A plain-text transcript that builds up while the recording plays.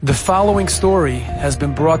The following story has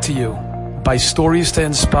been brought to you by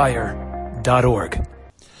StoriesToInspire.org.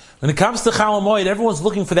 When it comes to Chol Hamoed, everyone's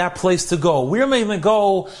looking for that place to go. Where am I going to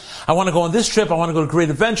go? I want to go on this trip. I want to go to Great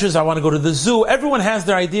Adventures. I want to go to the zoo. Everyone has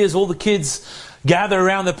their ideas. All the kids gather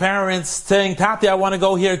around the parents saying, Tati, I want to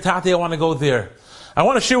go here. Tati, I want to go there. I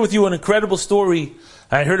want to share with you an incredible story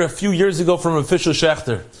I heard a few years ago from Official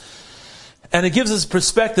Schechter. And it gives us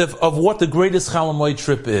perspective of what the greatest Chol Hamoed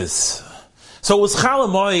trip is. So it was Chol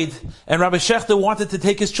Hamoed, and Rabbi Schechter wanted to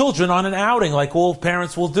take his children on an outing, like all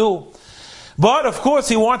parents will do. But, of course,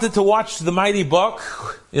 he wanted to watch The Mighty Buck.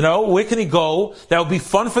 You know, where can he go? That would be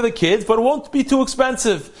fun for the kids, but it won't be too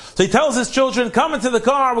expensive. So he tells his children, come into the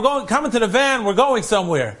car, come into the van, we're going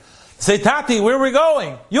somewhere. Say, Tati, where are we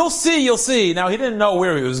going? You'll see. Now, he didn't know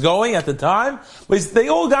where he was going at the time, but they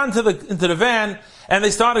all got into the van, and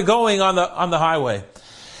they started going on the highway.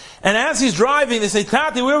 And as he's driving, they say,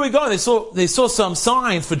 Tati, where are we going? They saw some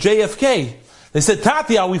signs for JFK. They said,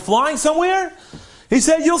 Tati, are we flying somewhere? He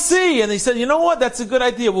said, you'll see. And he said, you know what? That's a good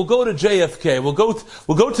idea. We'll go to JFK.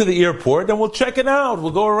 We'll go to the airport and we'll check it out.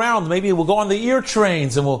 We'll go around. Maybe we'll go on the air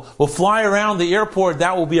trains and we'll fly around the airport.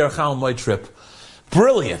 That will be our Chol Hamoed trip.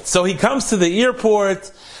 Brilliant. So he comes to the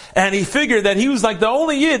airport and he figured that he was like the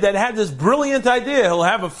only Yid that had this brilliant idea. He'll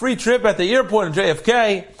have a free trip at the airport in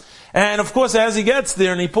JFK. And of course, as he gets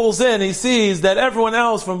there and he pulls in, he sees that everyone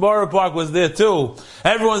else from Borough Park was there too.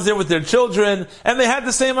 Everyone's there with their children, and they had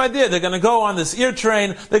the same idea. They're going to go on this air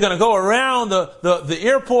train, they're going to go around the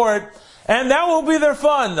airport, and that will be their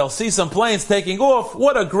fun. They'll see some planes taking off.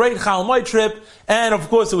 What a great Chol Hamoed trip, and of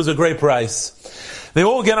course it was a great price. They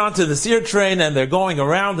all get onto this air train, and they're going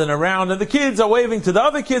around and around, and the kids are waving to the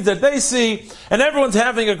other kids that they see, and everyone's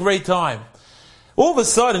having a great time. All of a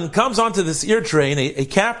sudden, comes onto this air train, a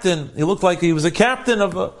captain, he looked like he was a captain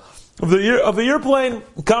of an airplane,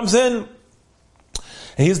 comes in,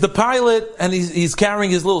 and he's the pilot, and he's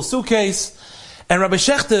carrying his little suitcase, and Rabbi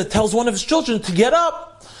Schechter tells one of his children to get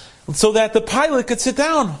up, so that the pilot could sit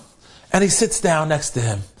down. And he sits down next to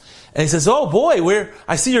him. And he says, oh boy,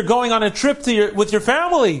 I see you're going on a trip with your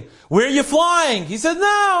family. Where are you flying? He said,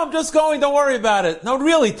 no, I'm just going, don't worry about it. No,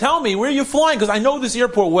 really, tell me, where are you flying? Because I know this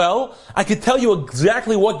airport well. I could tell you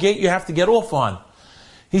exactly what gate you have to get off on.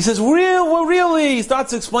 He says, well, really? He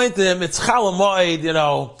starts to explain to him, it's Chol Hamoed, you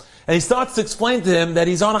know. And he starts to explain to him that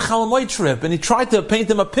he's on a Chol Hamoed trip. And he tried to paint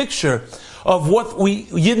him a picture of what we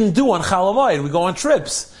didn't do on Chol Hamoed. We go on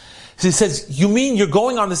trips. So he says, you mean you're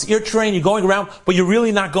going on this air train, you're going around, but you're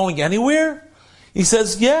really not going anywhere? He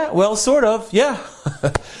says, yeah, well, sort of, yeah.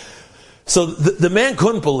 So the man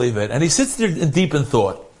couldn't believe it, and he sits there deep in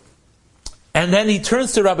thought. And then he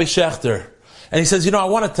turns to Rabbi Schechter, and he says, I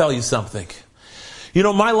want to tell you something.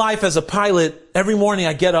 My life as a pilot, every morning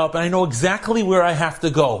I get up, and I know exactly where I have to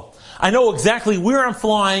go. I know exactly where I'm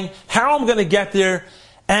flying, how I'm going to get there,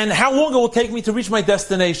 and how long it will take me to reach my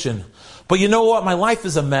destination. But you know what? My life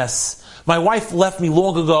is a mess. My wife left me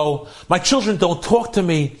long ago. My children don't talk to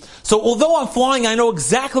me. So although I'm flying, I know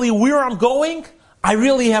exactly where I'm going. I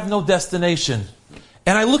really have no destination.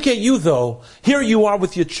 And I look at you though. Here you are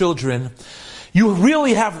with your children. You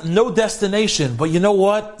really have no destination. But you know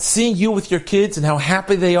what? Seeing you with your kids and how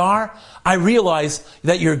happy they are, I realize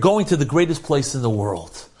that you're going to the greatest place in the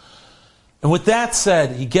world. And with that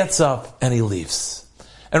said, he gets up and he leaves.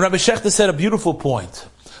 And Rabbi Schechter said a beautiful point.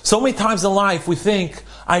 So many times in life we think,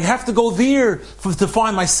 I have to go there to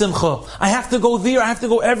find my simcha. I have to go there, I have to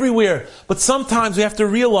go everywhere. But sometimes we have to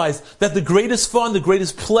realize that the greatest fun, the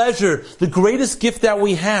greatest pleasure, the greatest gift that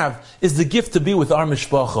we have is the gift to be with our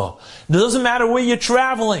mishpacha. It doesn't matter where you're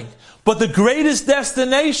traveling, but the greatest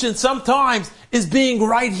destination sometimes is being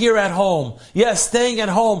right here at home. Yes, staying at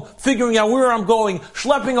home, figuring out where I'm going,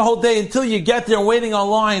 schlepping a whole day until you get there and waiting on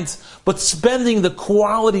lines, but spending the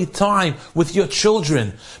quality time with your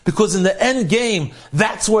children. Because in the end game,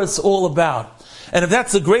 that's what it's all about. And if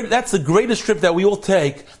that's the greatest trip that we all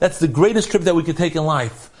take, that's the greatest trip that we could take in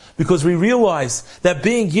life. Because we realize that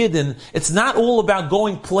being Yidden, it's not all about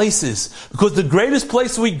going places. Because the greatest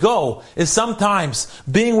place we go is sometimes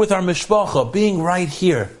being with our mishpacha, being right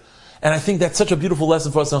here. And I think that's such a beautiful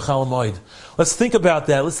lesson for us on Chol Hamoed. Let's think about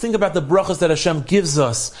that. Let's think about the brachas that Hashem gives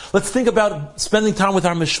us. Let's think about spending time with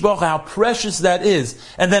our mishpacha, how precious that is.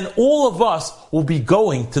 And then all of us will be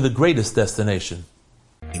going to the greatest destination.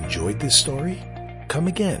 Enjoyed this story? Come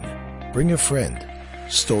again. Bring a friend.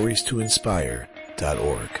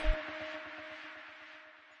 StoriesToInspire.org